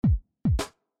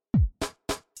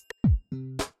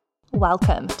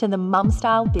welcome to the Mum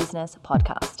Style Business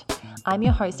Podcast. I'm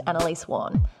your host, Annalise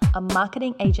Warren, a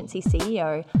marketing agency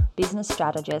CEO, business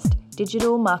strategist,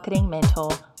 digital marketing mentor,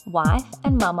 wife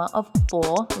and mama of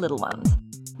 4 little ones.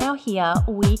 Now here,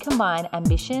 we combine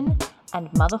ambition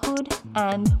and motherhood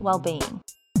and well-being.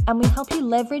 And we help you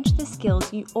leverage the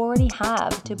skills you already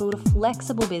have to build a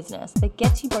flexible business that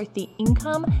gets you both the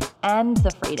income and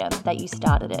the freedom that you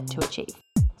started it to achieve.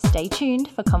 Stay tuned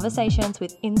for conversations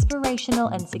with inspirational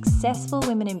and successful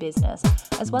women in business,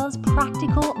 as well as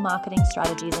practical marketing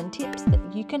strategies and tips that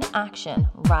you can action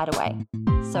right away.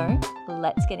 So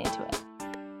let's get into it.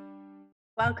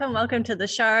 Welcome to the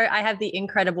show. I have the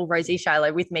incredible Rosie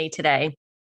Shiloh with me today.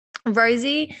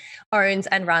 Rosie owns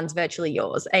and runs Virtually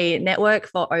Yours, a network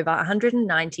for over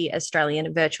 190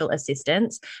 Australian virtual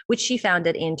assistants, which she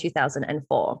founded in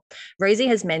 2004. Rosie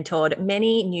has mentored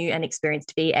many new and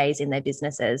experienced VAs in their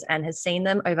businesses and has seen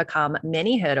them overcome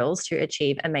many hurdles to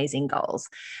achieve amazing goals.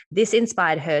 This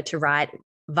inspired her to write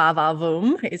Va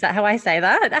Voom, is that how I say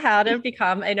that? How to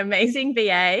become an amazing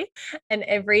VA and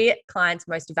every client's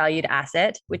most valued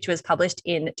asset, which was published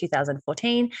in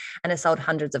 2014 and has sold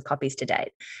hundreds of copies to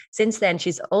date. Since then,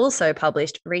 she's also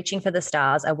published Reaching for the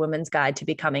Stars, a woman's guide to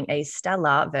becoming a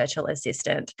stellar virtual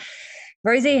assistant.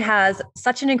 Rosie has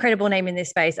such an incredible name in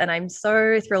this space, and I'm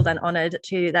so thrilled and honored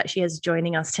that she is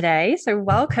joining us today. So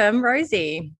welcome,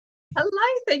 Rosie. Hello,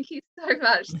 thank you so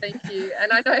much. Thank you.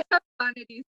 And I know how fun it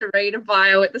is to read a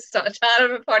bio at the start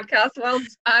of a podcast. Well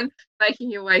done making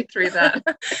your way through that.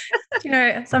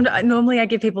 Normally I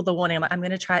give people the warning. I'm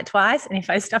going to try it twice. And if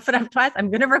I stuff it up twice,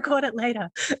 I'm going to record it later.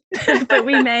 But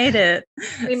we made it.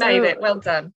 We made it. Well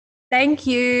done. Thank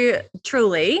you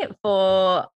truly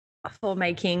for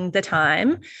making the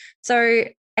time. So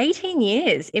 18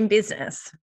 years in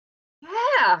business.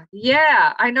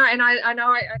 Yeah. I know. And I know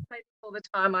I say this all the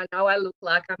time. I know I look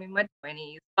like I'm in my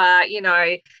 20s, but you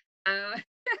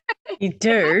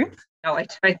do. No, I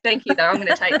don't. Thank you, though. I'm going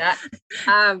to take that.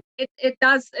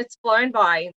 It's flown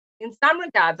by in some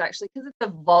regards, actually, because it's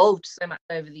evolved so much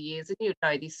over the years. And you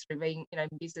know this through being, in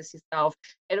business yourself.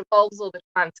 It evolves all the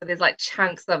time. So there's like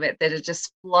chunks of it that are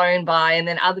just flown by, and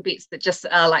then other bits that just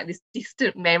are like this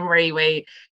distant memory where,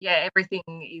 everything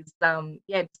is,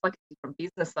 it's like a different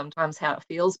business sometimes how it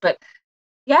feels. But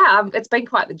it's been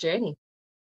quite the journey.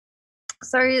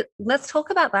 So let's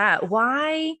talk about that.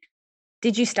 Why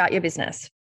did you start your business?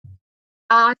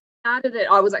 I started it.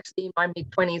 I was actually in my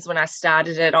mid-20s when I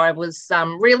started it. I was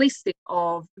really sick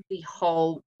of the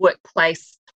whole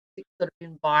workplace sort of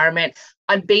environment.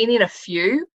 I'd been in a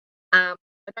few. I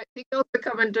don't think there was a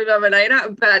common denominator,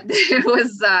 but there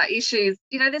was issues.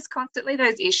 There's constantly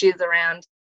those issues around,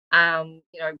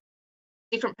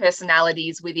 different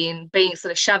personalities within being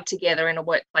sort of shoved together in a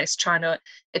workplace, trying to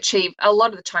achieve a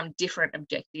lot of the time different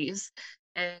objectives.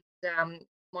 And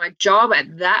my job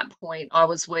at that point, I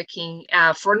was working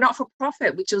for a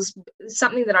not-for-profit, which was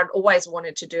something that I'd always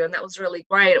wanted to do, and that was really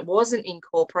great. It wasn't in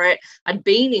corporate. I'd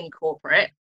been in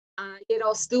corporate, yet I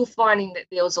was still finding that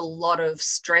there was a lot of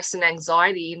stress and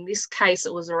anxiety. In this case,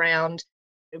 it was around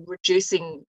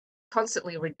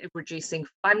constantly reducing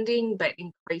funding, but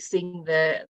increasing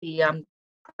the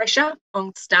pressure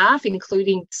on staff,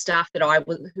 including staff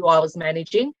who I was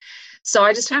managing. So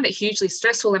I just found it hugely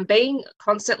stressful, and being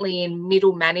constantly in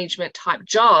middle management type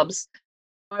jobs,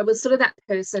 I was sort of that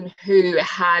person who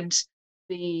had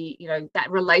that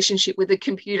relationship with the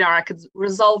computer. I could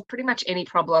resolve pretty much any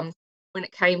problem when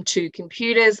it came to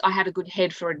computers. I had a good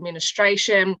head for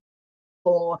administration,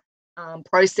 for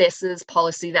processes,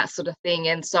 policy, that sort of thing.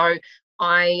 And so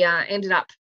I ended up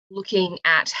looking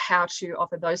at how to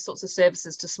offer those sorts of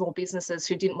services to small businesses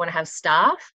who didn't want to have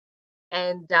staff,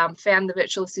 and found the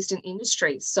virtual assistant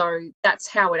industry. So that's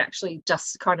how it actually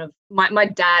just kind of, my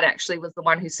dad actually was the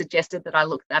one who suggested that I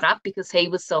look that up, because he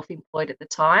was self-employed at the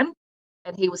time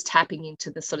and he was tapping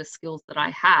into the sort of skills that I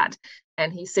had.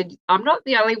 And he said, I'm not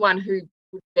the only one who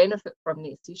would benefit from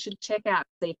this. You should check out,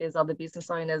 see if there's other business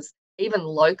owners, even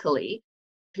locally,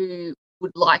 who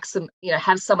would like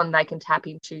have someone they can tap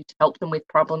into to help them with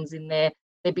problems in their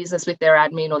business with their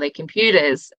admin or their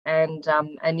computers. And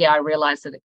I realized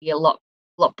that it could be a lot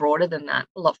broader than that,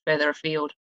 a lot further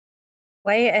afield.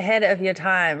 Way ahead of your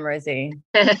time, Rosie.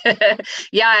 I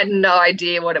had no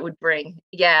idea what it would bring.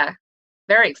 Yeah,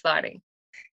 very exciting.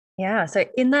 Yeah, so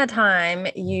in that time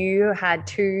you had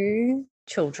 2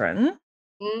 children.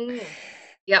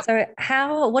 Yeah. So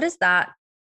what has that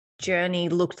journey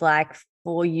looked like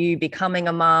for you, becoming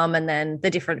a mom, and then the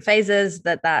different phases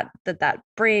that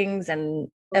brings, and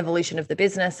evolution of the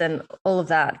business and all of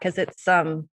that? Because it's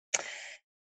a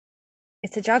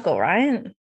juggle, right?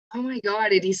 Oh my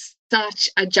God, it is such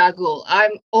a juggle.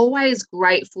 I'm always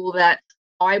grateful that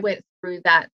I went through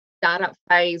that startup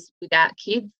phase without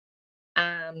kids.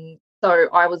 So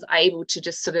I was able to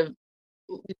just sort of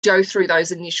go through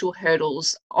those initial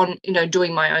hurdles on,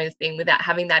 doing my own thing without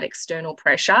having that external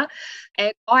pressure.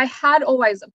 And I had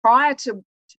always, prior to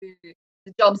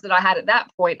the jobs that I had at that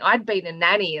point, I'd been a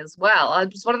nanny as well. I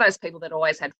was one of those people that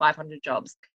always had 500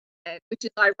 jobs, which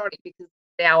is ironic because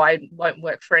now I won't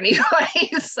work for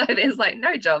anybody. So there's like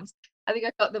no jobs. I think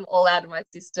I got them all out of my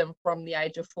system from the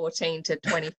age of 14 to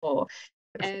 24.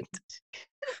 And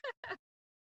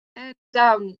and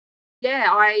yeah,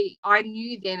 I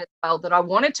knew then as well that I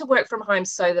wanted to work from home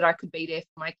so that I could be there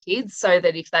for my kids. So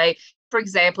that if they, for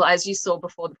example, as you saw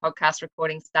before the podcast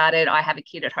recording started, I have a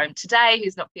kid at home today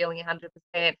who's not feeling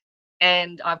 100%,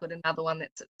 and I've got another one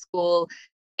that's at school.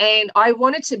 And I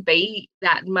wanted to be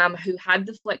that mum who had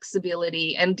the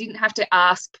flexibility and didn't have to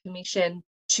ask permission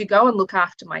to go and look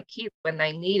after my kids when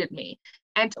they needed me.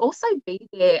 And to also be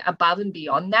there above and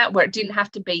beyond that, where it didn't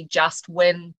have to be just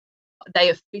when they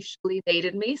officially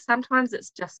needed me. Sometimes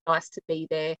it's just nice to be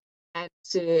there and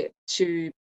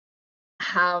to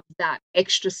have that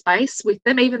extra space with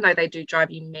them, even though they do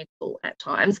drive you mental at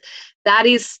times. That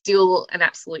is still an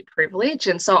absolute privilege.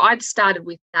 And so I'd started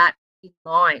with that in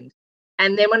mind.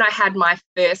 And then when I had my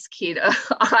first kid,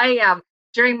 I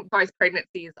during both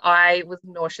pregnancies, I was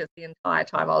nauseous the entire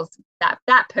time. I was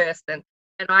that person.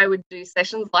 And I would do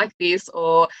sessions like this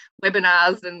or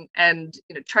webinars and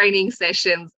training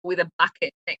sessions with a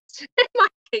bucket next to my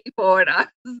keyboard. I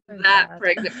was that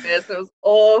pregnant person. It was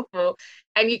awful.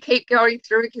 And you keep going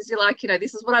through because you're like,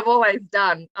 this is what I've always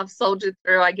done. I've soldiered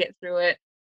through, I get through it.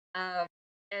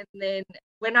 And then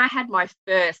when I had my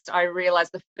first, I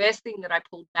realized the first thing that I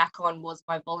pulled back on was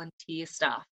my volunteer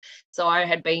stuff. So I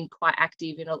had been quite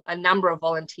active in a number of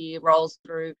volunteer roles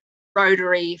through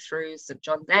Rotary, through St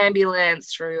John's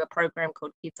Ambulance, through a program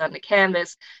called Kids Under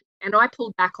Canvas. And I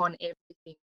pulled back on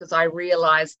everything because I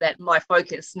realized that my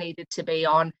focus needed to be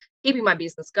on keeping my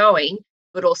business going,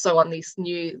 but also on this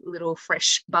new little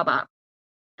fresh bubba.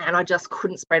 And I just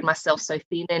couldn't spread myself so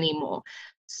thin anymore.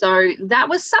 So that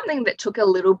was something that took a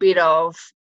little bit of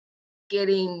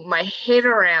getting my head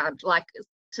around, like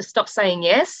to stop saying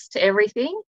yes to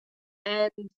everything.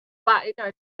 But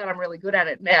that I'm really good at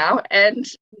it now. And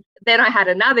then I had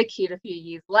another kid a few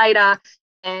years later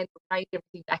and reined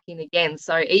everything back in again.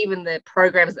 So even the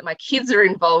programs that my kids are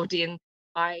involved in,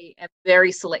 I am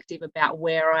very selective about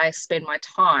where I spend my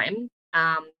time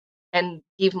and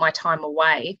give my time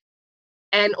away.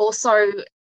 And also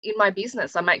in my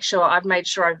business, I've made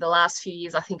sure over the last few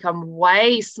years, I think I'm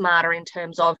way smarter in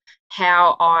terms of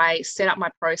how I set up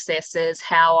my processes,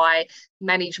 how I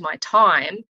manage my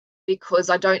time, because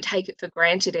I don't take it for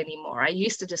granted anymore. I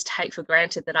used to just take for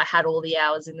granted that I had all the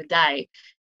hours in the day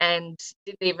and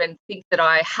didn't even think that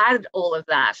I had all of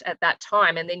that at that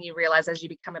time. And then you realize as you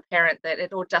become a parent that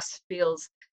it all just feels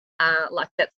like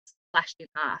that's slashed in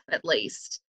half at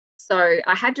least. So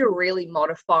I had to really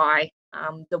modify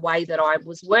the way that I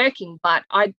was working, but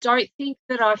I don't think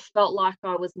that I felt like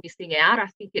I was missing out. I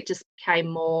think it just became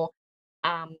more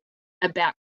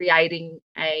about creating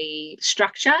a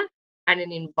structure and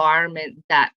an environment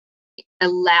that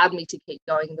allowed me to keep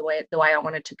going the way I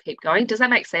wanted to keep going. Does that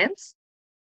make sense?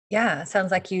 Yeah,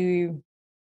 sounds like you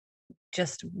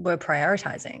just were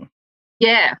prioritizing.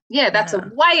 Yeah, that's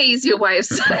a way easier way of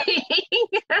saying.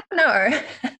 No.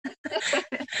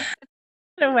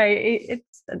 No way,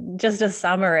 it's just a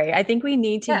summary. I think we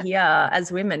need to hear,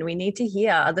 as women, we need to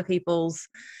hear other people's,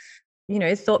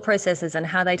 thought processes and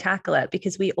how they tackle it,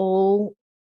 because we all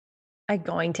are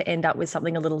going to end up with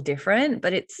something a little different,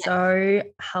 but it's so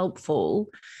helpful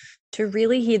to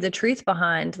really hear the truth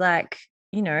behind, like,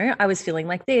 I was feeling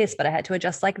like this, but I had to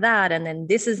adjust like that. And then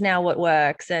this is now what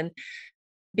works. And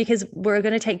because we're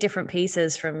going to take different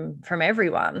pieces from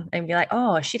everyone and be like,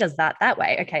 oh, she does that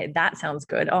way. Okay, that sounds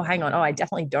good. Oh, hang on. Oh, I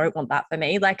definitely don't want that for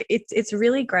me. Like it's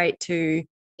really great to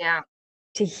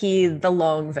hear the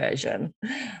long version.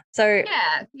 So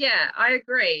I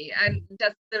agree. And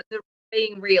just the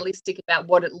being realistic about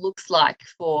what it looks like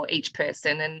for each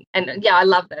person. And I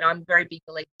love that. I'm very big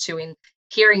believer too in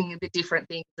hearing the different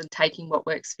things and taking what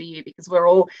works for you, because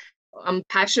I'm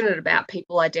passionate about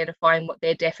people identifying what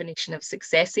their definition of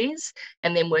success is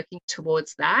and then working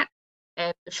towards that.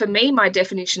 And for me, my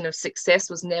definition of success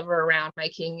was never around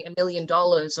making $1 million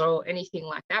or anything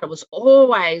like that. It was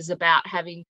always about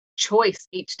having choice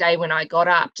each day when I got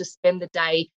up to spend the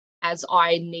day as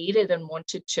I needed and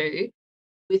wanted to,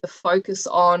 with a focus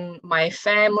on my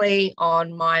family,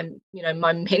 on my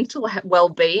mental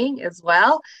well-being as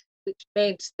well, which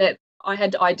meant that I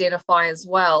had to identify as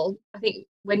well. I think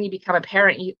when you become a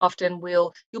parent, you often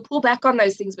you'll pull back on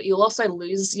those things, but you'll also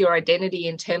lose your identity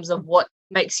in terms of what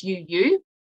makes you you,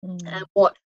 and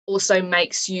what also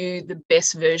makes you the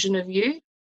best version of you.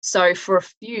 So for a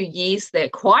few years there,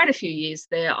 quite a few years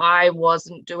there, I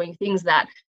wasn't doing things that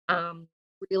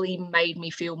really made me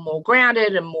feel more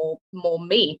grounded and more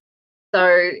me.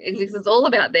 So this is all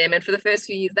about them. And for the first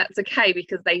few years, that's okay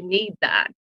because they need that.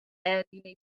 And you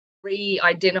need to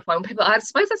re-identify when people, I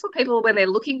suppose that's what people, when they're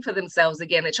looking for themselves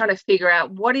again, they're trying to figure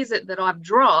out what is it that I've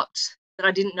dropped that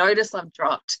I didn't notice I've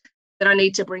dropped that I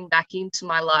need to bring back into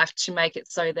my life to make it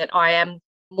so that I am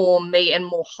more me and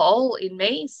more whole in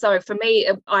me. So for me,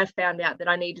 I found out that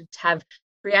I needed to have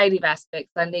creative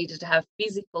aspects, I needed to have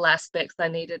physical aspects, I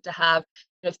needed to have,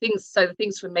 things. So the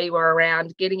things for me were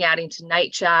around getting out into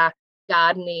nature,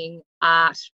 gardening,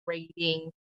 art,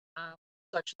 reading,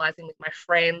 socializing with my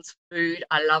friends, food.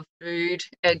 I love food.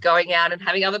 Going out and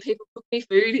having other people cook me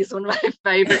food is one of my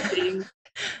favorite things.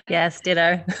 Yes,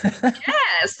 ditto.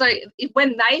 Yeah. So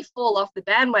when they fall off the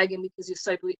bandwagon because you're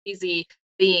so busy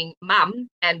being mum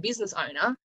and business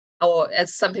owner, or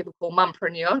as some people call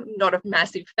mumpreneur, not a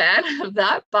massive fan of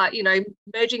that, but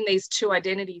merging these two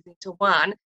identities into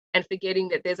one and forgetting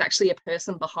that there's actually a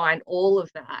person behind all of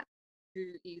that who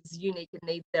is unique and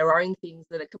needs their own things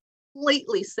that are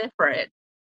completely separate.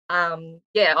 I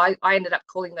ended up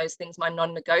calling those things my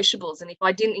non-negotiables. And if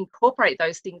I didn't incorporate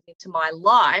those things into my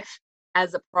life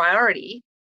as a priority,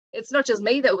 it's not just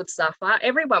me that would suffer,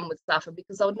 everyone would suffer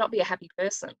because I would not be a happy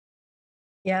person.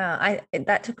 Yeah,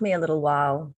 that took me a little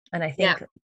while. And I think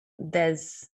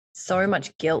there's so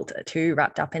much guilt too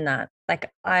wrapped up in that.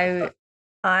 Like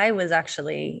I was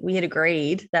actually, we had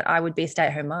agreed that I would be a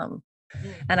stay-at-home mum.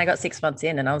 And I got 6 months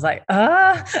in and I was like,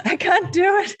 I can't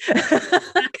do it.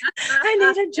 I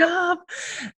need a job.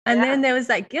 And then there was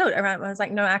that guilt around. I was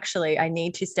like, no, actually, I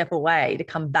need to step away to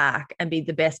come back and be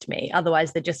the best me.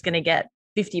 Otherwise, they're just going to get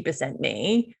 50%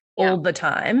 me all the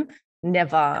time.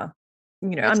 Never,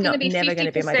 I'm not never going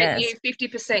to be my best. You,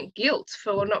 50% guilt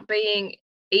for not being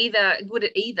either good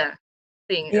at either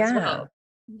thing as well.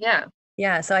 Yeah.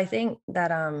 Yeah. So I think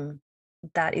that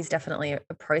that is definitely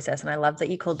a process. And I love that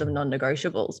you called them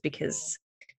non-negotiables because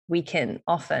we can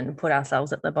often put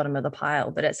ourselves at the bottom of the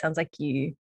pile, but it sounds like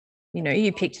you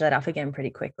picked that up again pretty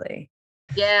quickly.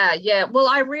 Yeah. Well,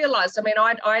 I realized,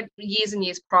 I years and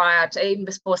years prior to, even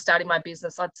before starting my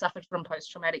business, I'd suffered from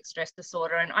post-traumatic stress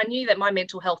disorder. And I knew that my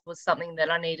mental health was something that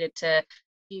I needed to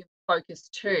give focus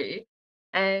to.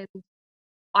 And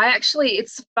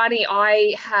it's funny,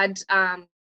 I had,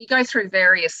 you go through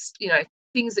various,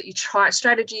 things that you try,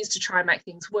 strategies to try and make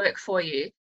things work for you.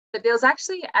 But there was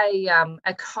actually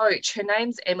a coach, her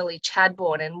name's Emily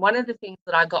Chadbourne. And one of the things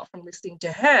that I got from listening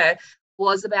to her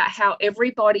was about how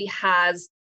everybody has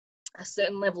a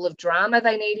certain level of drama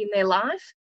they need in their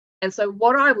life. And so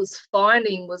what I was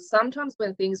finding was sometimes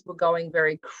when things were going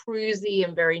very cruisy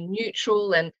and very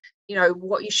neutral and,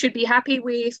 what you should be happy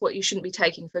with, what you shouldn't be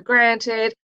taking for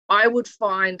granted, I would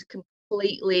find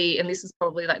completely, and this is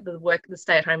probably like the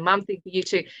stay-at-home mum thing for you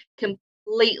too,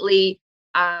 completely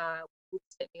would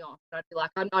set me off. I'd be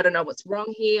like, I don't know what's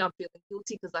wrong here. I'm feeling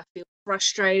guilty because I feel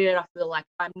frustrated. I feel like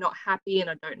I'm not happy and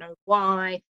I don't know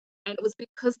why. And it was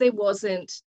because there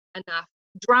wasn't enough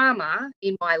drama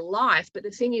in my life. But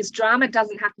the thing is, drama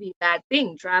doesn't have to be a bad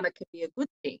thing. Drama can be a good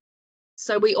thing.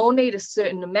 So we all need a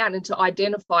certain amount, and to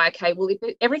identify, okay, well,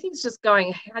 if everything's just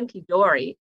going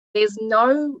hunky-dory, there's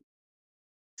no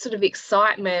sort of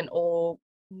excitement or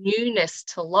newness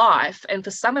to life. And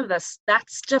for some of us,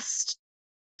 that's just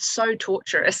so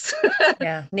torturous.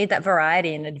 Yeah, need that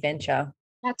variety and adventure.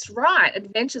 That's right.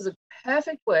 Adventure's a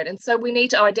perfect word. And so we need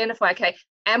to identify, okay,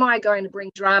 am I going to bring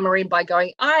drama in by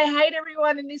going, I hate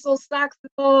everyone and this all sucks,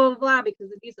 blah, blah, blah, because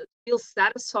it feels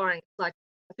satisfying. It's like,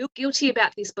 I feel guilty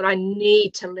about this, but I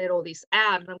need to let all this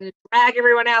out and I'm going to drag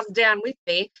everyone else down with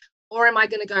me. Or am I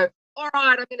going to go, all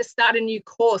right, I'm going to start a new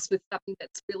course with something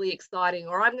that's really exciting,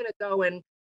 or I'm going to go and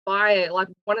buy, like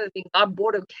one of the things, I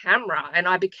bought a camera and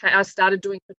I started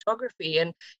doing photography,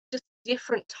 and just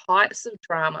different types of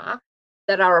drama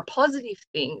that are a positive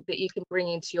thing that you can bring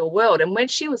into your world. And when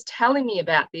she was telling me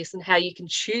about this and how you can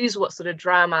choose what sort of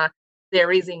drama there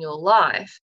is in your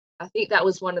life, I think that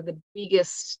was one of the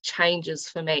biggest changes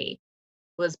for me,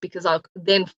 was because I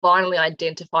then finally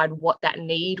identified what that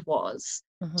need was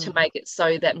to make it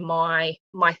so that my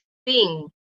thing,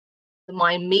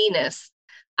 my meanness,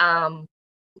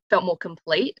 felt more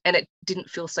complete and it didn't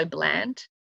feel so bland.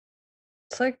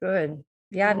 So good.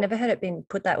 Yeah, I've never heard it been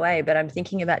put that way, but I'm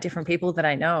thinking about different people that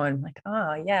I know and I'm like,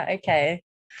 oh, yeah, okay.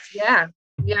 Yeah.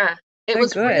 It So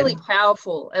was really good.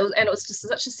 powerful. And it was just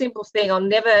such a simple thing. I'll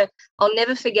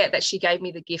never forget that she gave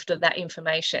me the gift of that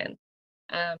information,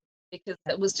 um, because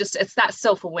it's that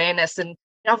self-awareness. And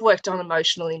I've worked on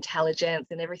emotional intelligence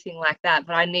and everything like that,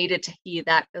 but I needed to hear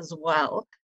that as well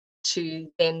to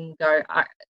then go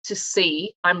to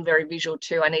see. I'm very visual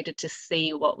too. I needed to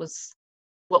see what was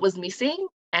missing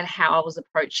and how I was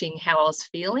approaching, how I was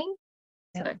feeling.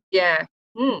 Yep. So yeah.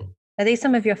 Are these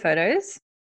some of your photos?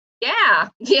 Yeah. I've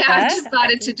Yeah.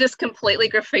 decided to just completely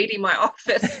graffiti my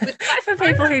office with my For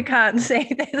people photos. who can't see,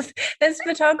 there's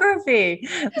photography.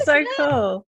 So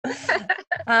cool.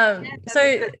 Yeah,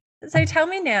 So tell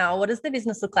me now, what does the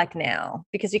business look like now?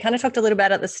 Because we kind of talked a little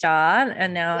bit at the start,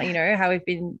 and now you know how we've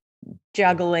been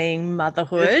juggling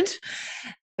motherhood.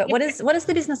 But what does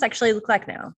the business actually look like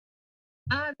now?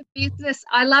 The business,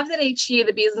 I love that each year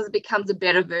the business becomes a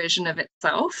better version of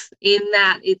itself, in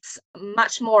that it's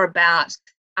much more about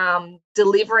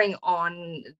delivering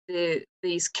on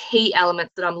these key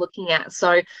elements that I'm looking at.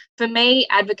 So for me,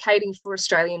 advocating for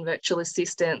Australian virtual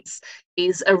assistants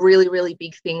is a really, really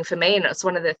big thing for me. And it's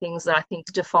one of the things that I think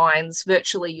defines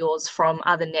Virtually Yours from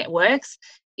other networks,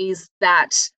 is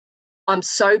that I'm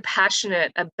so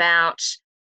passionate about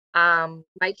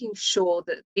making sure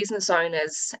that business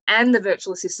owners and the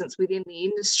virtual assistants within the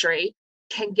industry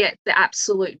can get the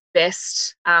absolute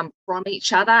best from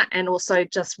each other, and also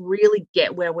just really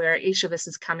get where each of us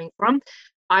is coming from.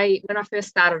 When I first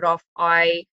started off,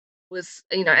 I was,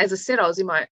 as I said, I was in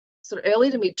my sort of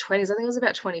early to mid 20s. I think I was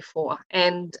about 24.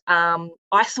 And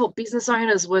I thought business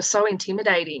owners were so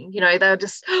intimidating. They were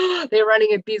just, they're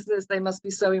running a business, they must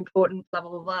be so important, blah,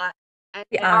 blah, blah. And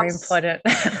We now are important.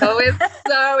 it's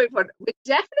so important. We're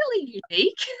definitely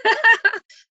unique,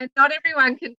 and not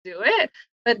everyone can do it,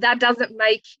 but that doesn't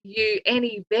make you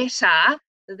any better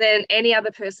than any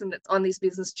other person that's on this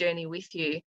business journey with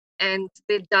you. And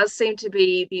there does seem to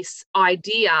be this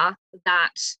idea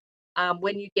that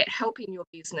when you get help in your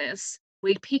business,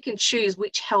 we pick and choose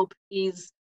which help is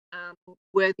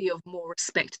worthy of more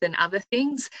respect than other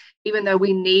things, even though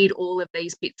we need all of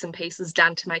these bits and pieces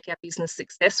done to make our business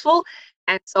successful.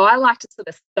 And so I like to sort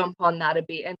of stomp on that a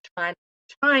bit and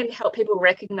try and help people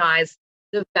recognize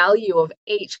the value of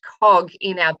each cog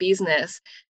in our business.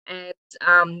 And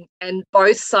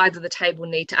both sides of the table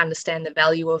need to understand the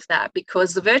value of that,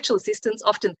 because the virtual assistants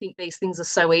often think these things are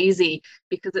so easy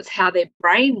because it's how their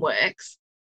brain works,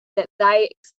 that they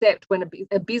accept when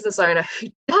a business owner who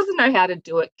doesn't know how to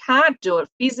do it, can't do it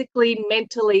physically,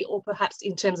 mentally, or perhaps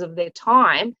in terms of their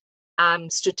time,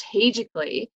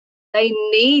 strategically, they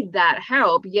need that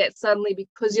help. Yet suddenly,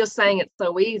 because you're saying it's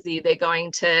so easy, they're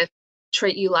going to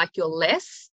treat you like you're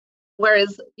less.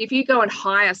 Whereas if you go and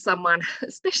hire someone,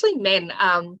 especially men,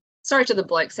 sorry to the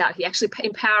blokes out here, actually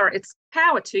it's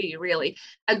power to you, really.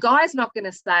 A guy's not going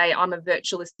to say, I'm a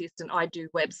virtual assistant, I do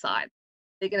websites.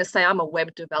 They're going to say, I'm a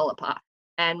web developer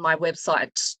and my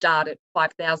website started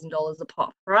 $5,000 a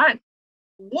pop, right?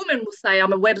 Woman will say,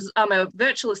 I'm a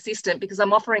virtual assistant because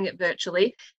I'm offering it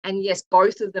virtually. And yes,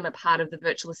 both of them are part of the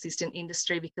virtual assistant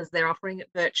industry because they're offering it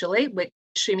virtually. We're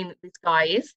assuming that this guy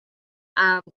is.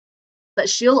 But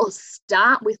she'll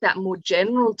start with that more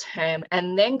general term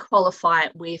and then qualify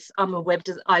it with,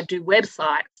 I do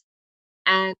websites.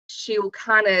 And she'll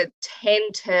kind of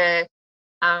tend to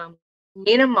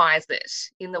minimize it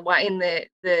in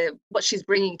the what she's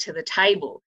bringing to the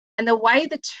table. And the way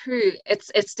the two,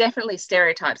 it's definitely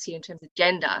stereotypes here in terms of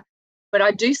gender, but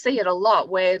I do see it a lot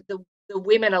where the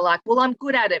women are like, well, I'm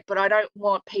good at it, but I don't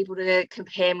want people to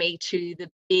compare me to the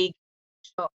big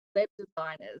shot web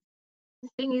designers. The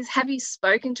thing is, have you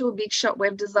spoken to a big shot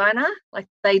web designer? Like,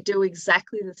 they do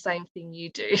exactly the same thing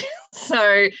you do.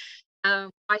 So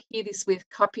I hear this with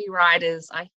copywriters.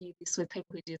 I hear this with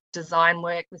people who do design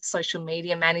work, with social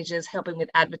media managers, helping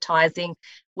with advertising,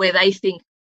 where they think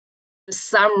for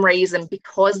some reason,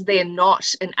 because they're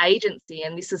not an agency,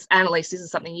 and this is, Annalise, this is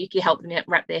something you can help them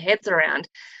wrap their heads around,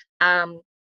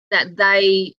 that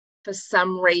they, for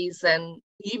some reason,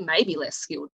 you may be less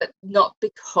skilled, but not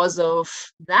because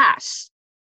of that.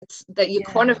 It's that your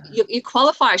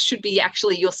qualifier should be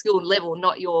actually your skill level,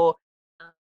 not your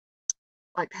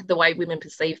like the way women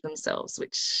perceive themselves,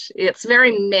 which it's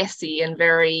very messy and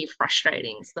very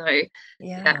frustrating. So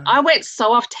yeah, I went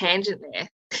so off tangent there.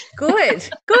 Good.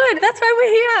 That's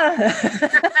why we're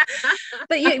here.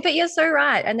 but you're so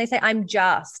right. And they say, I'm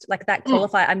just like that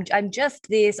qualifier. I'm just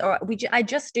this, or I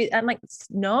just do. I'm like,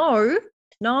 no.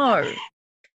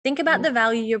 Think about the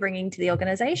value you're bringing to the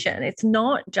organization. It's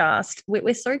not just,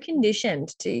 we're so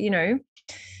conditioned to,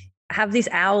 have this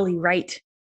hourly rate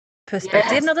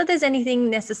perspective. Yes. Not that there's anything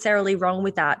necessarily wrong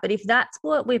with that, but if that's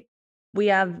what we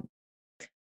have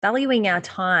valuing our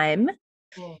time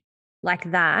Mm. like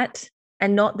that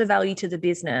and not the value to the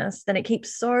business, then it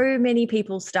keeps so many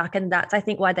people stuck. And that's, I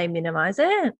think, why they minimize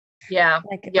it. Yeah.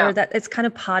 Like, Yeah. or that it's kind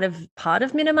of part of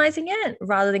minimizing it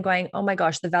rather than going, oh my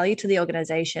gosh, the value to the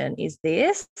organization is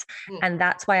this. Mm. And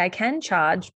that's why I can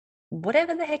charge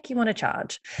whatever the heck you want to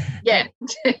charge. Yeah.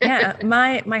 Yeah.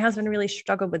 My husband really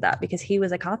struggled with that because he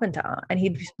was a carpenter and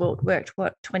he'd worked,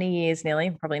 what, 20 years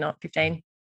nearly, probably not 15,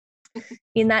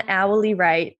 in that hourly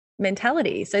rate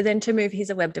mentality. So then to move,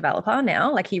 he's a web developer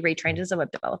now, like he retrained as a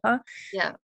web developer.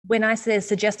 Yeah. When I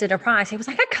suggested a price, he was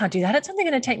like, I can't do that. It's only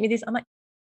going to take me this. I'm like,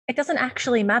 it doesn't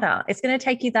actually matter. It's going to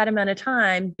take you that amount of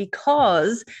time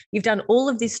because you've done all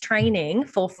of this training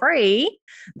for free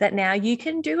that now you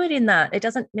can do it in that. It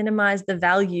doesn't minimize the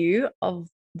value of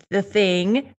the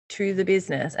thing to the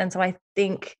business. And so I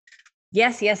think,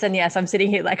 yes, and yes, I'm sitting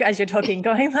here like as you're talking,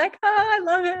 going like, oh, I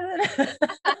love it.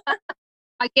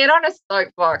 I get on a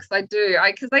soapbox. I do.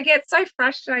 Because I get so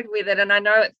frustrated with it. And I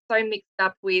know it's so mixed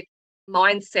up with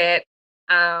mindset.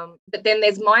 But then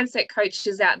there's mindset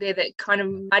coaches out there that kind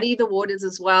of muddy the waters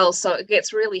as well. So it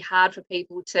gets really hard for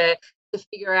people to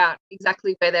figure out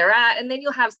exactly where they're at. And then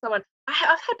you'll have someone, I've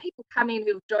had people come in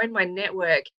who've joined my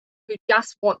network who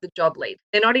just want the job lead.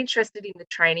 They're not interested in the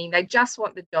training. They just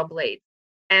want the job lead.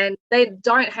 And they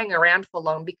don't hang around for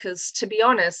long because, to be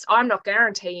honest, I'm not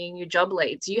guaranteeing you job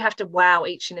leads. You have to wow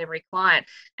each and every client.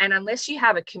 And unless you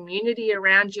have a community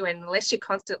around you and unless you're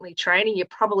constantly training, you're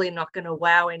probably not going to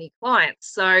wow any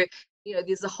clients. So,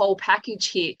 there's a whole package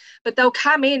here. But they'll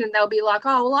come in and they'll be like,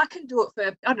 oh, well, I can do it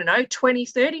for, I don't know,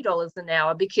 $20, $30 an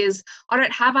hour because I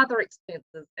don't have other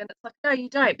expenses. And it's like, no, you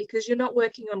don't, because you're not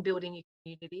working on building your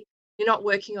community. You're not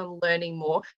working on learning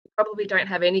more. You probably don't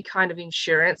have any kind of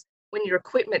insurance. When your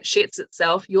equipment shits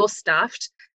itself, you're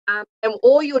stuffed. And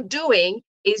all you're doing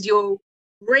is you're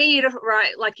laying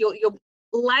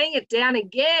it down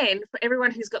again for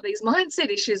everyone who's got these mindset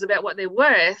issues about what they're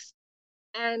worth.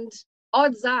 And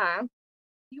odds are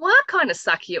you are kind of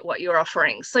sucky at what you're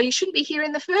offering. So you shouldn't be here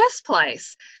in the first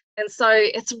place. And so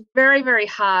it's very, very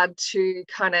hard to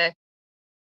kind of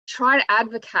try to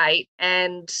advocate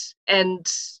and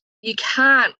you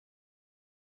can't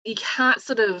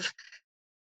sort of,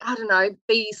 I don't know,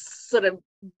 be sort of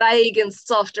vague and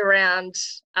soft around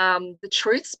the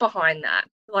truths behind that.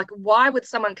 Like, why would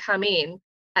someone come in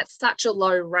at such a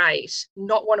low rate,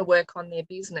 not want to work on their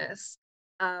business,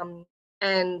 and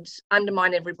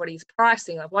undermine everybody's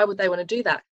pricing? Like, why would they want to do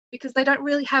that? Because they don't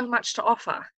really have much to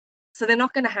offer. So they're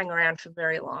not going to hang around for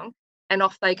very long and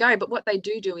off they go. But what they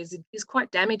do is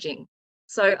quite damaging.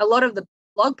 So a lot of the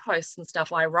blog posts and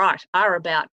stuff I write are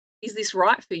about, is this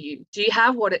right for you? Do you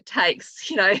have what it takes?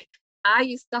 Are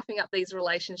you stuffing up these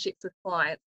relationships with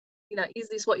clients? Is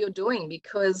this what you're doing?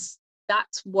 Because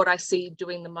that's what I see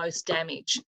doing the most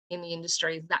damage in the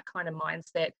industry, is that kind of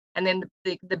mindset. And then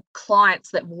the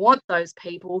clients that want those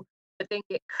people, but then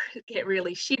get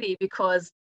really shitty because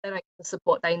they don't get the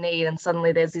support they need. And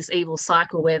suddenly there's this evil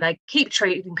cycle where they keep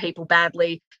treating people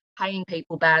badly, paying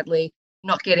people badly,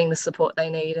 not getting the support they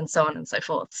need, and so on and so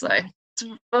forth. So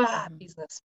it's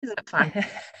business. Isn't it fun?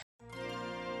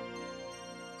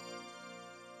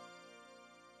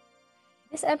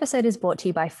 This episode is brought to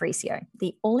you by Freesio,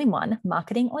 the all-in-one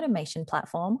marketing automation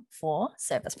platform for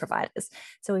service providers.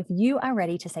 So if you are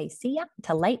ready to say see ya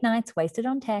to late nights wasted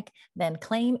on tech, then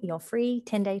claim your free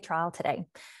 10-day trial today.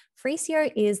 Freesio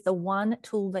is the one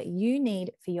tool that you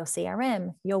need for your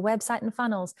CRM, your website and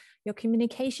funnels, your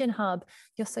communication hub,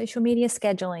 your social media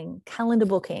scheduling, calendar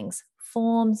bookings,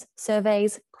 forms,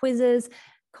 surveys, quizzes,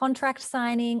 contract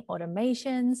signing,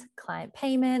 automations, client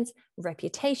payments,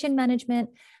 reputation management,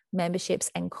 memberships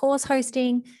and course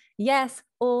hosting. Yes,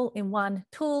 all in one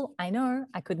tool. I know,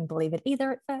 I couldn't believe it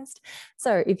either at first.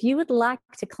 So if you would like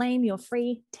to claim your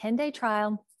free 10-day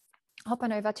trial, hop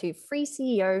on over to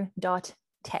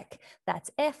freeceo.tech.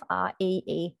 That's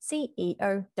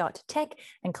FREECEO.tech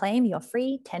and claim your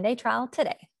free 10-day trial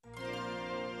today.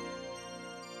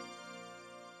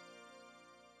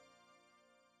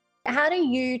 How do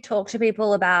you talk to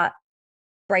people about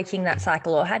breaking that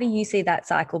cycle, or how do you see that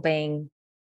cycle being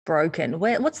broken?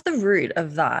 What's the root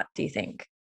of that, do you think?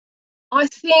 I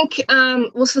think,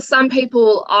 well, for some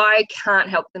people, I can't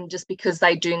help them just because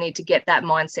they do need to get that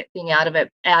mindset thing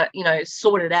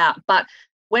sorted out. But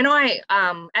when I,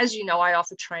 as you know, I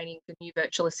offer training for new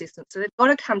virtual assistants. So they've got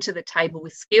to come to the table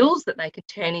with skills that they can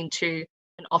turn into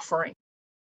an offering.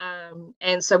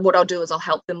 And so what I'll do is I'll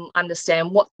help them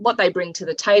understand what they bring to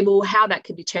the table, how that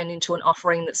could be turned into an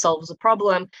offering that solves a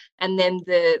problem, and then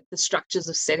the structures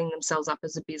of setting themselves up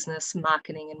as a business,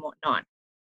 marketing and whatnot.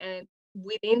 And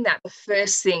within that, the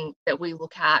first thing that we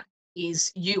look at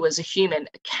is you as a human.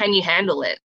 Can you handle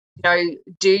it?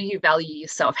 Do you value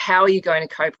yourself? How are you going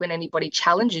to cope when anybody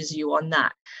challenges you on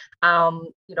that?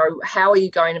 How are you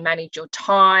going to manage your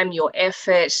time, your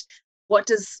effort? What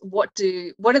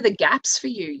are the gaps for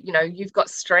you? You've got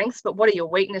strengths, but what are your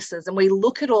weaknesses? And we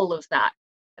look at all of that.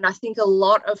 And I think a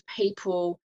lot of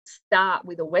people start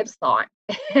with a website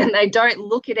and they don't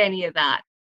look at any of that.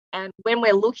 And when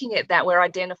we're looking at that, we're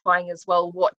identifying as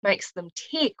well what makes them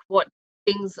tick, what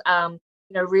things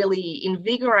really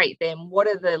invigorate them. What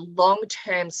are the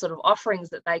long-term sort of offerings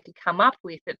that they could come up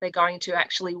with that they're going to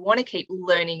actually want to keep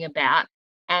learning about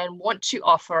and want to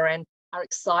offer and are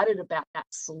excited about that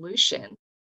solution.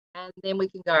 And then we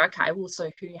can go, okay, well, so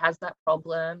who has that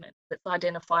problem? And let's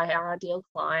identify our ideal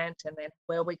client, and then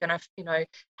where are we going to,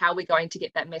 how are we going to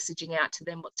get that messaging out to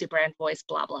them? What's your brand voice?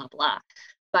 Blah, blah, blah.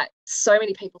 But so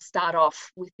many people start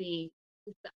off with the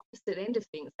opposite end of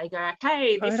things. They go,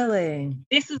 okay,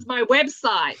 this is my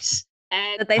website.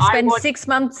 And that they spend 6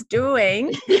 months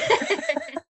doing.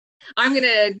 I'm going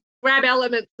to grab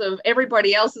elements of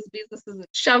everybody else's businesses and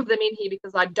shove them in here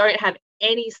because I don't have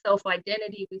any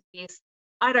self-identity with this.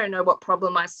 I don't know what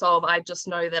problem I solve. I just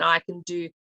know that I'm going to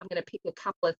pick a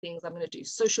couple of things. I'm going to do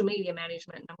social media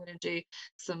management, and I'm going to do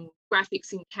some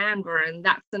graphics in Canva, and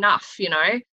that's enough,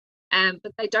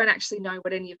 but they don't actually know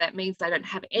what any of that means. They don't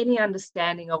have any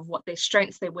understanding of what their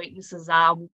strengths, their weaknesses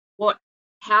are,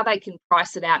 how they can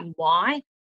price it out and why,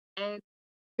 and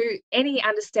any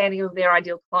understanding of their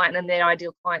ideal client and their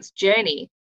ideal client's journey.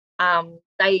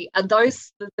 They are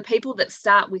the people that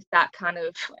start with that kind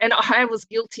of, and I was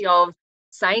guilty of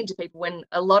saying to people when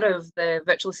a lot of the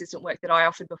virtual assistant work that I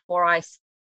offered before I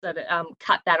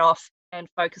cut that off and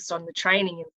focused on the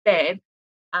training instead.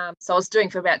 So I was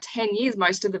doing for about 10 years,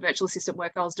 most of the virtual assistant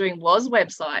work I was doing was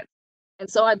websites. And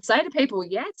so I'd say to people,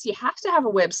 yes, you have to have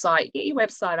a website, get your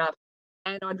website up.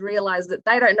 And I'd realize that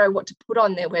they don't know what to put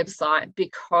on their website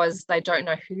because they don't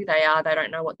know who they are. They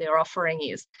don't know what their offering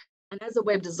is. And as a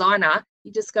web designer,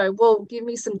 you just go, well, give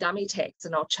me some dummy text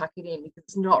and I'll chuck it in, because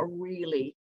it's not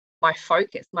really my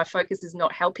focus. My focus is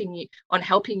not helping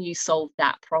you solve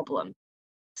that problem.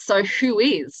 So who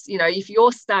is, if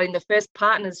you're starting, the first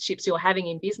partnerships you're having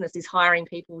in business is hiring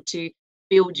people to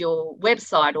build your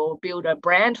website or build a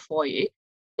brand for you,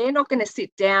 they're not going to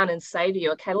sit down and say to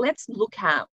you, okay, let's look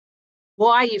at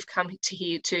why you've come to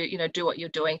here to, do what you're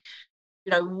doing,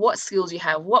 what skills you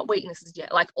have, what weaknesses you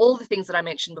have, like all the things that I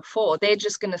mentioned before. They're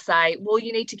just going to say, well,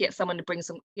 you need to get someone to bring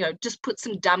some, just put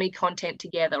some dummy content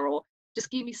together, or just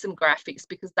give me some graphics,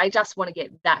 because they just want to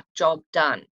get that job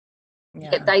done.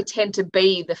 Yeah. Yet they tend to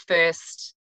be the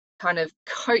first kind of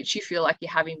coach you feel like you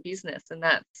have in business. And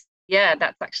that's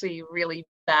actually a really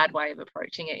bad way of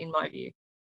approaching it, in my view.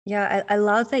 Yeah, I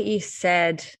love that you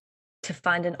said to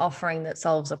find an offering that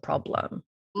solves a problem,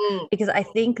 because I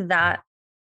think that,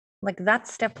 like,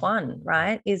 that's step one,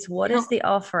 right? Is what is the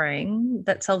offering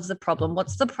that solves the problem?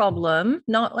 What's the problem?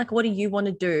 Not like, what do you want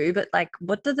to do, but like,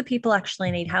 what do the people actually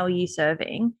need? How are you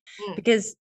serving?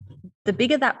 Because the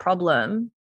bigger that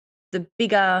problem, the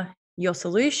bigger your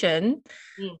solution,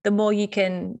 the more you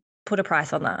can put a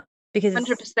price on that. Because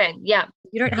 100%, yeah.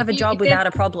 You don't have a job without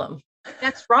a problem.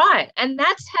 That's right. And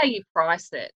that's how you price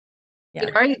it.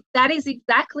 Yeah. That is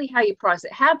exactly how you price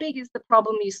it. How big is the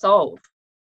problem you solve?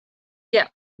 Yeah.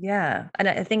 Yeah. And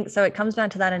I think so it comes down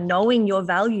to that, and knowing your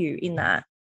value in that.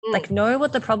 Like, know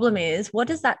what the problem is. What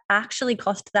does that actually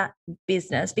cost that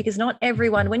business? Because not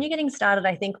everyone, when you're getting started,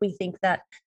 I think we think that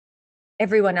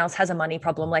everyone else has a money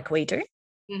problem like we do.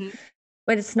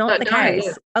 But it's not the case.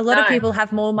 Yeah. A lot of people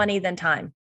have more money than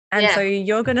time. And so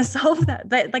you're going to solve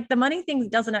that. Like, the money thing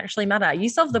doesn't actually matter. You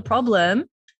solve the problem,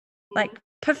 like,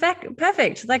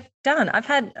 perfect, like, done. I've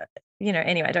had,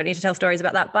 anyway, I don't need to tell stories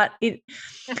about that, but I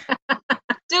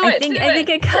think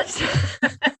it cuts.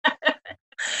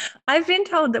 I've been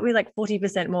told that we're like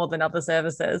 40% more than other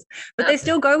services, but they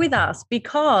still go with us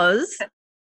because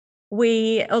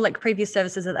or like previous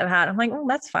services that they've had. I'm like, oh,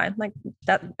 that's fine. Like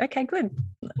that. Okay, good.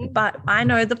 But I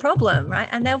know the problem, right?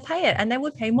 And they'll pay it, and they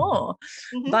would pay more.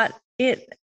 But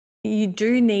you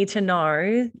do need to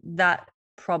know that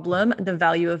problem, the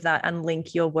value of that, and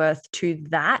link your worth to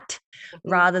that,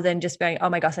 rather than just going, oh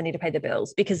my gosh, I need to pay the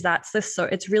bills, because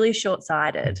it's really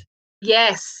short-sighted.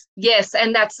 Yes.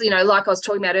 And that's, like I was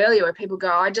talking about earlier, where people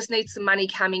go, I just need some money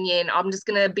coming in. I'm just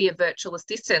going to be a virtual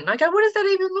assistant. And I go, what does that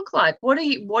even look like? What are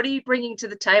you bringing to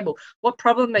the table? What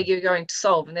problem are you going to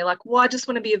solve? And they're like, well, I just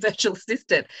want to be a virtual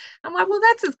assistant. I'm like, well,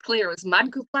 that's as clear as mud.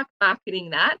 Good luck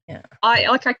marketing that. Yeah.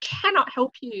 I cannot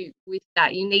help you with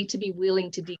that. You need to be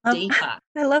willing to dig deeper.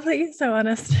 I love that you're so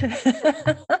honest.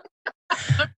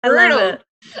 I love it.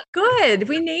 Good.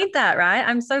 We need that, right?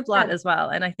 I'm so blunt as well.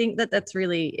 And I think that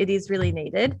it is really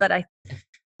needed. But I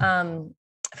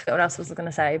forgot what else I was going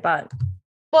to say, but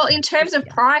well, in terms of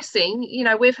pricing, you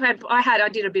know, I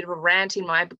did a bit of a rant in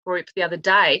my group the other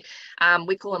day.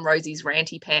 We call them Rosie's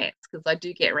ranty pants because I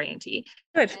do get ranty.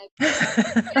 Good.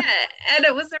 Yeah, and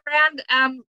it was around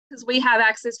because we have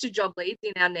access to job leads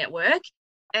in our network.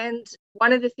 And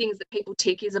one of the things that people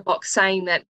tick is a box saying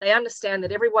that they understand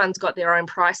that everyone's got their own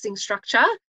pricing structure.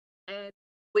 And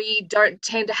we don't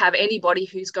tend to have anybody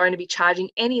who's going to be charging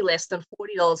any less than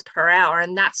 $40 per hour.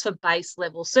 And that's for base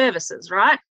level services,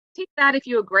 right? Tick that if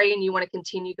you agree and you want to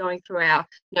continue going through our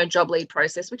job lead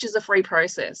process, which is a free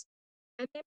process. And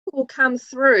then people will come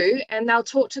through and they'll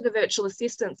talk to the virtual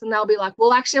assistants and they'll be like,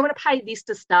 well, actually, I want to pay this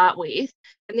to start with.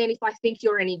 And then if I think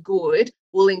you're any good,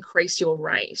 we'll increase your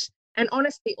rate. And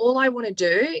honestly, all I want to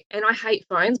do, and I hate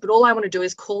phones, but all I want to do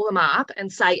is call them up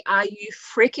and say, are you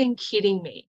freaking kidding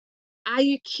me? Are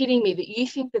you kidding me that you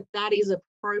think that that is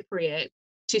appropriate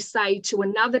to say to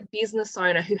another business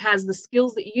owner who has the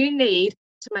skills that you need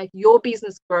to make your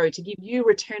business grow, to give you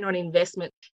return on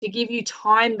investment, to give you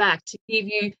time back, to give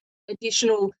you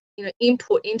additional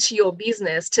input into your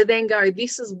business, to then go,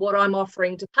 this is what I'm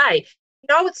offering to pay.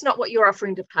 No, it's not what you're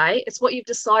offering to pay. It's what you've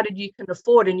decided you can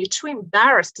afford, and you're too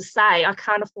embarrassed to say, I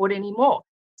can't afford any more.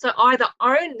 So either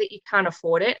own that you can't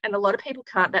afford it, and a lot of people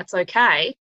can't, that's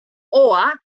okay,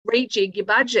 or rejig your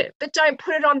budget. But don't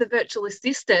put it on the virtual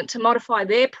assistant to modify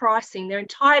their pricing, their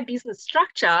entire business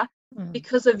structure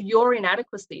because of your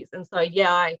inadequacies. And so,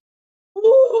 yeah, I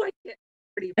get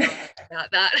pretty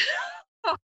about that.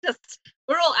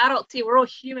 We're all adults here. We're all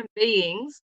human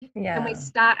beings. Yeah. Can we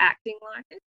start acting like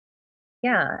it?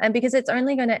 Yeah. And because it's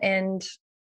only going to end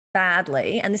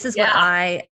badly. And this is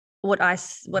what I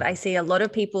see a lot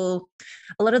of people,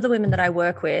 a lot of the women that I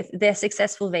work with, they're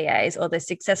successful VAs or they're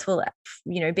successful,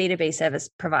 B2B service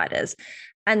providers.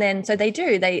 And then so they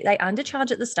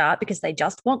undercharge at the start because they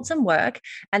just want some work.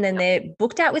 And then they're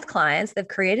booked out with clients. They've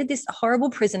created this horrible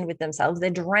prison with themselves.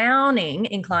 They're drowning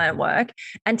in client work.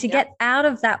 And to get out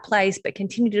of that place but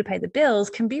continue to pay the bills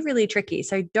can be really tricky.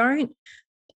 So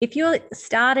if you're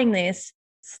starting this,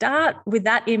 start with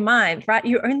that in mind, right?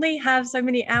 You only have so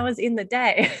many hours in the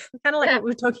day, kind of like what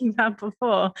we were talking about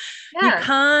before. You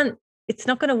can't, it's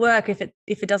not going to work if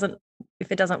it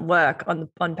doesn't work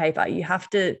on paper. You have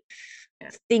to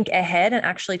think ahead and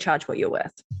actually charge what you're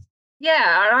worth.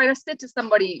 Yeah. I said to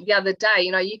somebody the other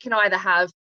day, you can either have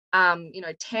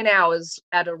 10 hours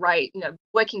at a rate,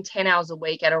 working 10 hours a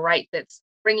week at a rate that's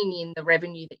bringing in the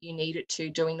revenue that you need it to,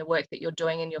 doing the work that you're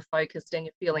doing, and you're focused and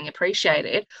you're feeling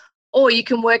appreciated. Or you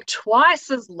can work twice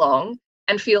as long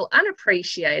and feel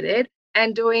unappreciated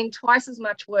and doing twice as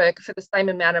much work for the same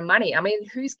amount of money. I mean,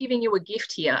 who's giving you a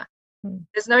gift here?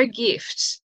 There's no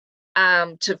gift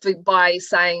by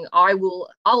saying,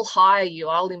 I'll hire you,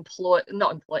 I'll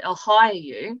hire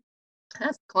you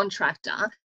as a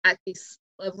contractor at this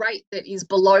rate that is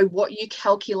below what you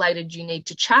calculated you need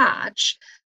to charge.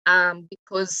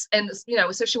 Because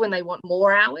especially when they want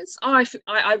more hours, I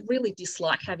really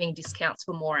dislike having discounts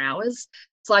for more hours.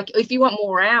 It's like, if you want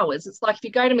more hours, it's like if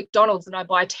you go to McDonald's and I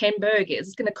buy 10 burgers,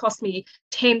 it's going to cost me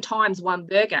 10 times one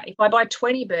burger. If I buy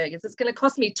 20 burgers, it's going to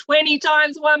cost me 20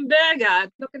 times one burger.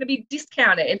 It's not going to be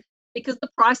discounted because the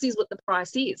price is what the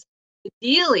price is. The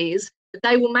deal is that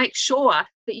they will make sure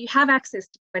that you have access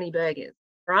to 20 burgers,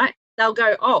 right? They'll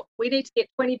go, oh, we need to get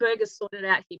 20 burgers sorted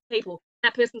out here. People,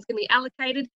 that person's going to be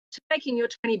allocated to making your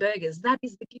 20 burgers. That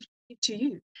is the gift to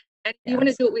you. And if you want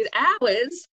to do it with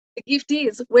hours, the gift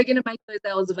is we're going to make those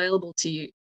hours available to you.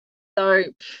 So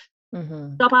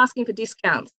stop asking for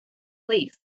discounts,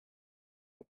 please.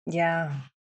 Yeah,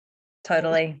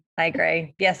 totally. I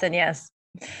agree. Yes and yes.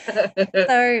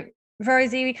 So,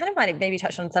 Rosie, we kind of might have maybe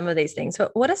touched on some of these things,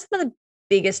 but what are some of the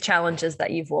biggest challenges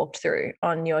that you've walked through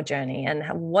on your journey, and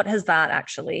what has that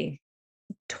actually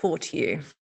taught you?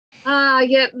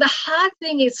 The hard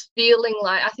thing is feeling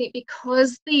like, I think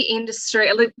because the industry,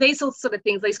 these all sort of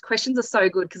things, these questions are so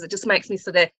good because it just makes me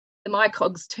sort of, my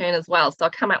cogs turn as well. So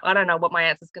I don't know what my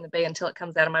answer is going to be until it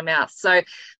comes out of my mouth. So,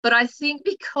 but I think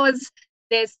because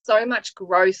there's so much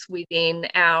growth within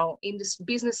our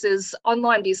businesses,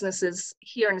 online businesses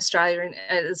here in Australia,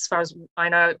 and as far as I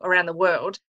know around the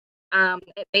world,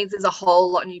 it means there's a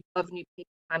whole lot of new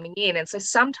people coming in. And so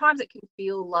sometimes it can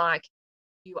feel like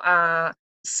you are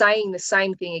saying the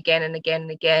same thing again and again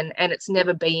and again, and it's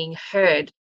never being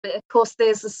heard. But of course,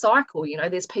 there's the cycle.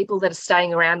 There's people that are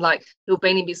staying around, like who've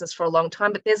been in business for a long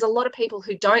time, but there's a lot of people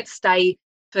who don't stay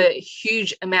for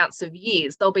huge amounts of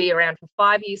years. They'll be around for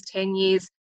 5 years, 10 years,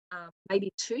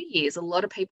 maybe 2 years. A lot of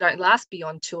people don't last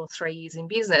beyond 2 or 3 years in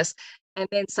business. and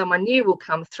then someone new will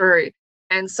come through.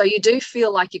 And so you do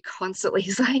feel like you're constantly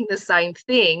saying the same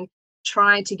thing,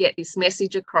 trying to get this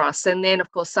message across. And then,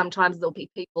 of course, sometimes there'll be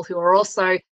people who are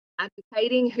also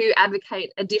advocating, who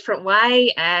advocate a different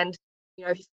way. And, you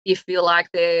know, you feel like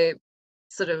they're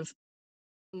sort of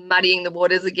muddying the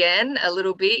waters again a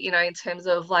little bit, you know, in terms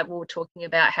of like we were talking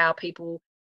about how people,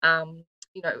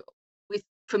 you know,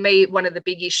 for me, one of the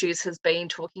big issues has been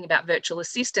talking about virtual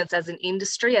assistants as an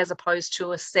industry as opposed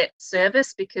to a set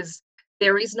service, because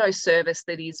there is no service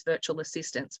that is virtual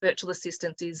assistants. Virtual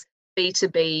assistants is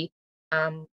B2B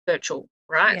virtual,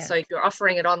 right? Yeah. So if you're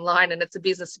offering it online and it's a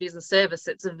business-to-business service,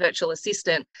 it's a virtual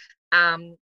assistant.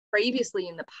 Previously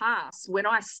in the past, when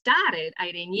I started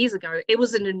 18 years ago, it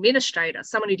was an administrator,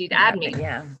 someone who did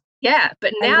admin. Yeah,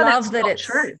 but now that's not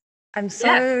true. I'm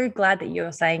so glad that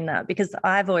you're saying that, because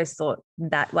I've always thought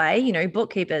that way, you know,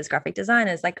 bookkeepers, graphic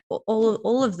designers, like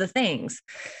all of the things.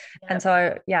 Yeah. And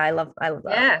so, yeah, I love that.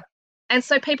 Yeah. And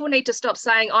so people need to stop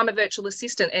saying, I'm a virtual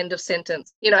assistant, end of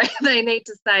sentence. You know, they need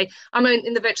to say, I'm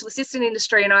in the virtual assistant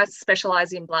industry and I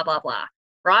specialize in blah, blah, blah,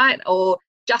 right? Or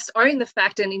just own the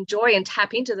fact and enjoy and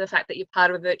tap into the fact that you're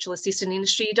part of a virtual assistant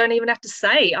industry. You don't even have to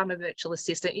say, I'm a virtual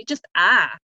assistant. You just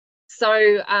are.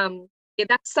 So, yeah,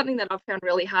 that's something that I've found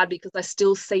really hard, because I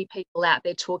still see people out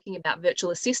there talking about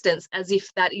virtual assistants as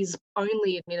if that is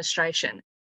only administration.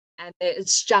 And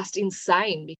it's just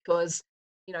insane, because,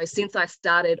 you know, since I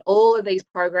started, all of these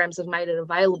programs have made it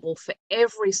available for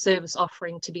every service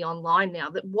offering to be online now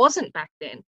that wasn't back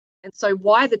then. And so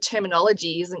why the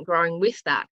terminology isn't growing with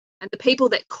that? And the people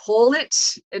that call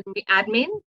it admin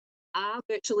are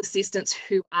virtual assistants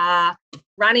who are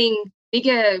running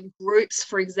bigger groups,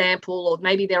 for example, or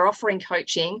maybe they're offering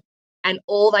coaching and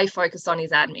all they focus on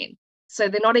is admin. So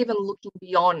they're not even looking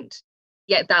beyond,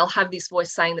 yet they'll have this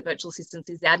voice saying that virtual assistants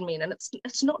is admin, and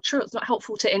it's not true. It's not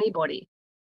helpful to anybody.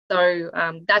 So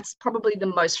that's probably the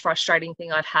most frustrating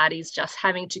thing I've had, is just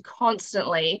having to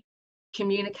constantly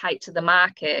communicate to the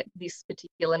market this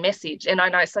particular message. And I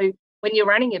know, so when you're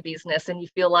running a business and you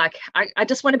feel like, I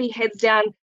just want to be heads down,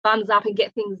 thumbs up and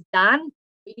get things done,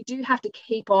 but you do have to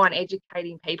keep on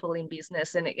educating people in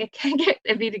business, and it can get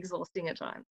a bit exhausting at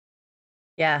times.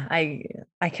 Yeah,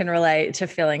 I can relate to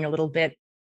feeling a little bit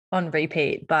on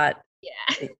repeat, but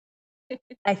yeah.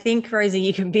 I think, Rosie,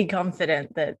 you can be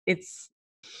confident that it's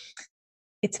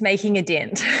making a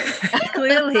dent.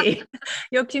 Clearly,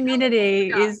 your community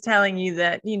is telling you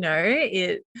that, you know,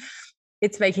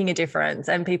 it's making a difference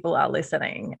and people are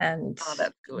listening. And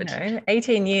that's good. You know,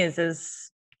 18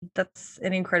 years that's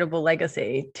an incredible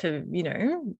legacy to, you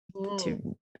know,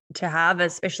 to have,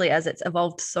 especially as it's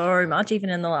evolved so much, even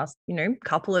in the last, you know,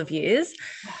 couple of years.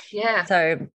 Yeah.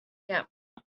 So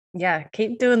yeah,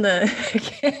 keep doing maybe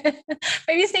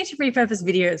you just need to repurpose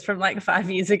videos from like 5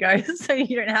 years ago so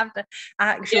you don't have to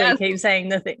actually keep saying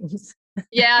the things.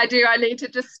 Yeah, I do. I need to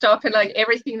just stop and, like,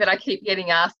 everything that I keep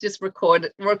getting asked, just record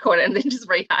it and then just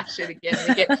rehash it again and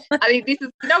again. I think this is,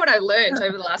 you know, what I learned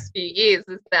over the last few years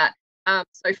is that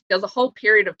so there's a whole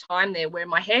period of time there where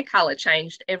my hair color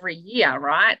changed every year,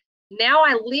 right? Now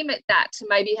I limit that to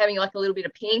maybe having like a little bit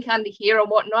of pink under here or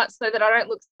whatnot, so that I don't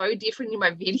look so different in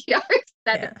my videos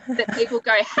that people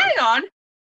go, hang on,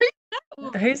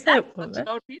 who's that woman? That's an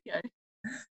old video.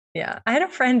 Yeah, I had a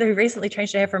friend who recently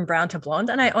changed her hair from brown to blonde,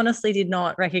 and I honestly did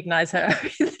not recognize her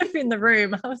in the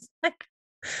room. I was like,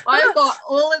 I've got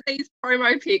all of these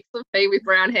promo pics of me with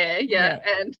brown hair,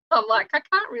 and I'm like, I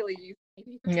can't really use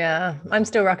it. Yeah, I'm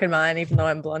still rocking mine, even though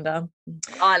I'm blonder.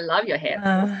 I love your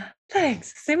hair.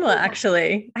 Thanks. Similar,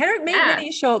 actually. I don't meet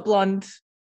many short blonde,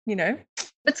 you know.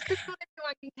 It's because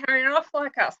I can carry it off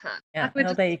like us, huh? Yeah, like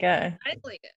well, there you go.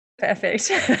 Perfect.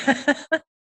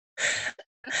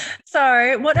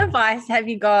 So what advice have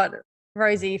you got,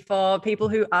 Rosie, for people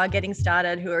who are getting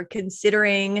started, who are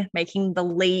considering making the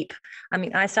leap? I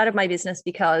mean, I started my business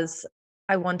because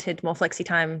I wanted more flexi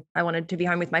time. I wanted to be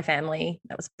home with my family.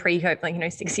 That was pre-COVID, like, you know,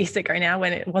 6 years ago now,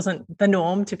 when it wasn't the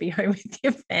norm to be home with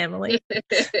your family.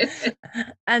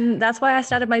 And that's why I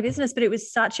started my business, but it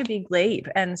was such a big leap.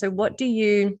 And so what do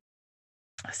you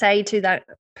say to that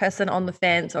person on the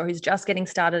fence, or who's just getting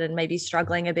started and maybe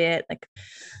struggling a bit? Like,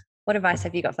 what advice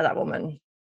have you got for that woman?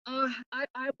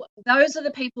 Those are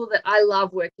the people that I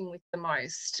love working with the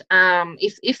most.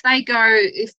 If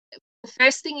the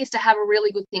first thing is to have a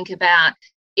really good think about,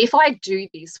 if I do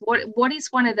this, what is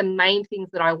one of the main things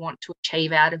that I want to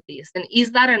achieve out of this? And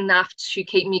is that enough to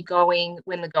keep me going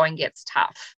when the going gets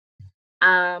tough?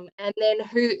 And then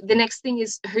the next thing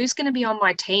is, who's going to be on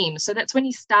my team? So that's when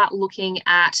you start looking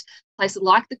at places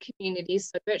like the communities.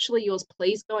 So Virtually Yours,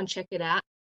 please go and check it out.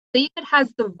 See if it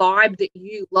has the vibe that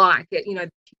you like, the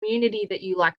community that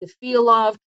you like the feel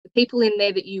of, the people in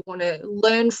there that you want to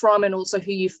learn from, and also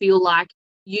who you feel like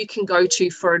you can go to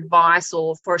for advice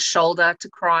or for a shoulder to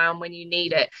cry on when you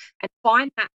need it, and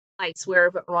find that place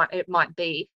wherever it might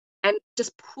be, and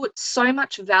just put so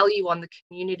much value on the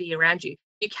community around you.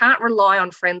 You can't rely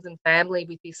on friends and family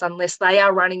with this unless they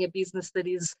are running a business that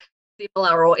is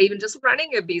similar, or even just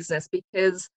running a business,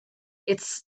 because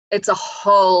it's a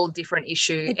whole different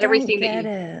issue. They don't get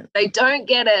it. They don't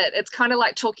get it. It's kind of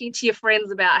like talking to your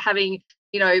friends about having,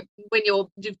 when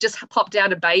you've just popped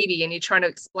out a baby and you're trying to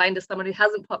explain to someone who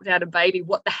hasn't popped out a baby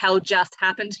what the hell just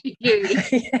happened to you.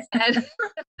 And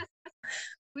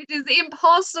which is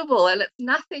impossible, and it's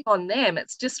nothing on them.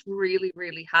 It's just really,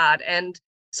 really hard. And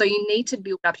so you need to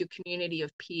build up your community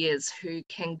of peers who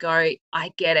can go,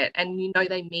 I get it, and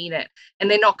they mean it. And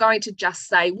they're not going to just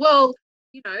say, well,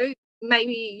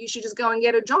 maybe you should just go and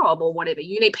get a job or whatever.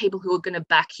 You need people who are going to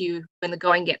back you when the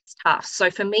going gets tough. So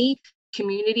for me,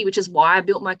 community, which is why I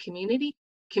built my community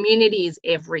is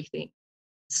everything.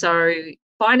 So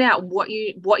find out what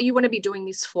you want to be doing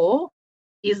this for.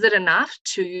 Is it enough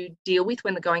to deal with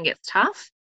when the going gets tough?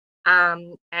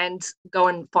 And go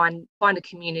and find a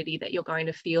community that you're going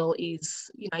to feel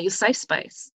is, your safe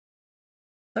space.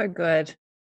 So good.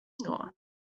 Oh.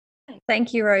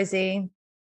 Thank you, Rosie.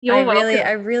 You're welcome.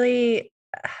 I really,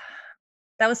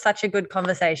 that was such a good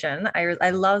conversation.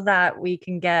 I love that we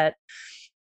can get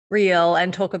real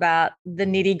and talk about the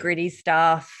nitty gritty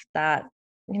stuff that,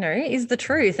 is the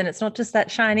truth. And it's not just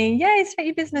that shiny, yay, start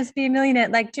your business, be a millionaire.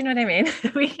 Like, do you know what I mean?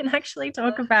 We can actually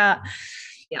talk about,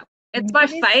 it's my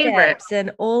favorite,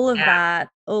 and all of that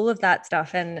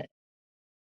stuff. And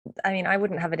I mean, I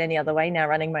wouldn't have it any other way now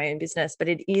running my own business, but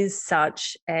it is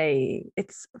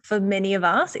it's for many of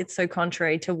us, it's so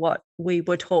contrary to what we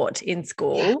were taught in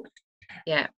school.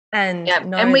 Yeah. And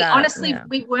we honestly,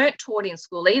 we weren't taught in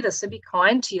school either. So be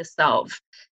kind to yourself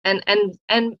and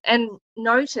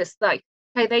notice, like,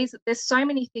 hey, there's so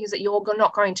many things that you're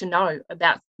not going to know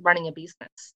about running a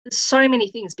business. There's so many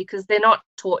things because they're not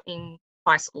taught in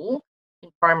high school,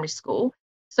 in primary school.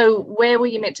 So where were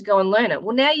you meant to go and learn it?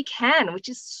 Well, now you can, which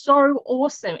is so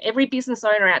awesome. Every business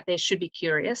owner out there should be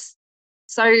curious.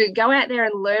 So go out there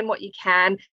and learn what you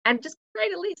can, and just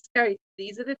create a list. Go,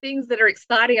 these are the things that are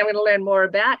exciting I'm going to learn more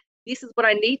about. This is what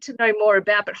I need to know more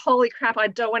about, but holy crap, I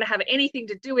don't want to have anything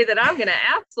to do with it. I'm going to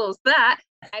outsource that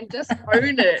and just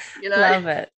own it. Love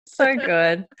it. So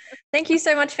good. Thank you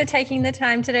so much for taking the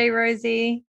time today,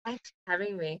 Rosie. Thanks for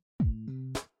having me.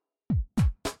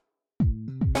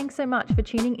 Thanks so much for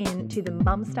tuning in to the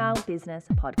Mum Style Business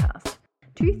Podcast.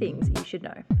 2 things you should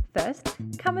know. First,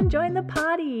 come and join the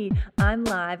party. I'm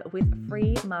live with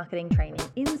free marketing training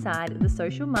inside the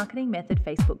Social Marketing Method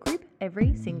Facebook group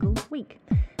every single week.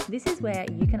 This is where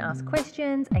you can ask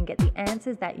questions and get the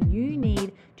answers that you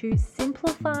need to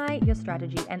simplify your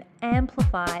strategy and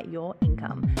amplify your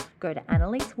income. Go to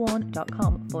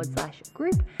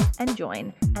annalieswan.com/group and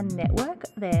join and network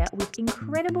there with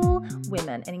incredible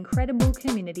women, an incredible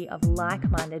community of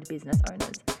like-minded business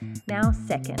owners. Now,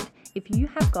 second, if you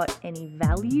have got any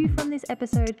value from this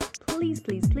episode, please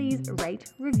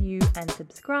rate, review, and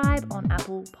subscribe on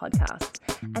Apple Podcasts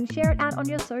and share it out on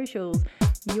your socials.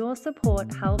 Your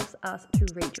support helps us to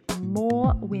reach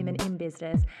more women in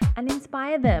business and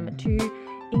inspire them to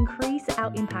increase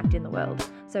our impact in the world.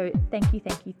 So thank you,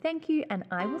 and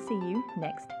I will see you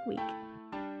next week.